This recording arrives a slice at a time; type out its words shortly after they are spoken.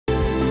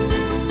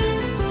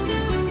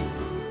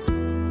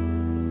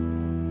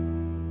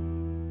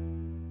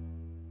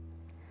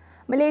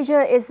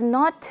Malaysia is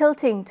not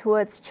tilting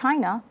towards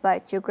China,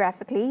 but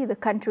geographically, the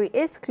country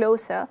is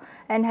closer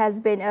and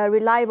has been a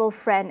reliable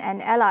friend and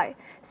ally.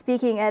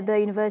 Speaking at the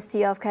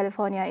University of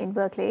California in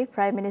Berkeley,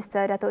 Prime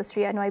Minister Datuk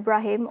Seri Anwar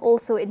Ibrahim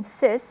also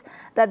insists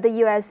that the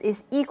US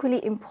is equally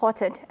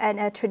important and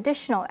a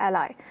traditional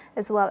ally,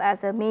 as well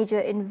as a major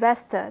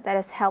investor that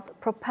has helped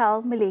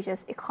propel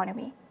Malaysia's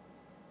economy.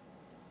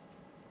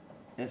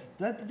 As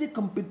strategic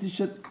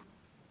competition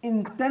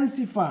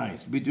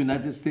intensifies between the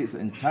United States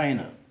and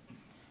China,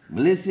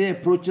 Malaysia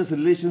approaches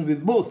relations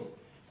with both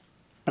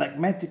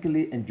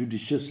pragmatically and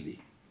judiciously.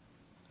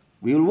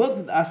 We will work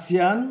with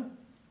ASEAN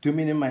to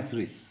minimize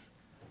risks,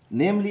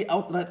 namely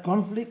outright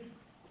conflict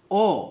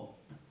or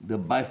the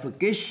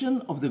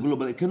bifurcation of the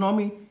global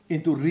economy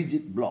into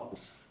rigid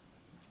blocks.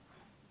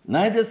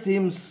 Neither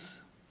seems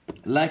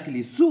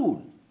likely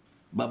soon,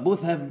 but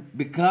both have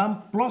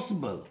become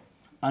plausible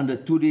under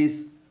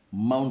today's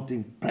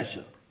mounting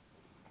pressure.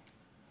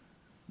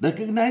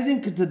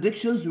 Recognizing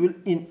contradictions will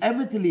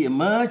inevitably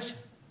emerge.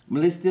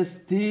 Malaysia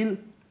still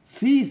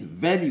sees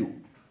value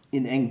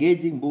in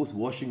engaging both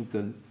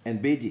Washington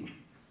and Beijing.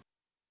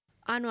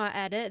 Anwar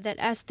added that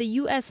as the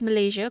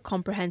US-Malaysia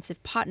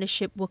Comprehensive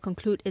Partnership will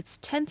conclude its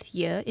 10th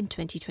year in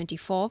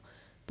 2024,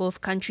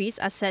 both countries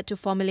are set to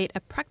formulate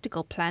a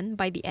practical plan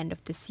by the end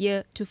of this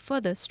year to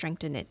further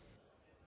strengthen it.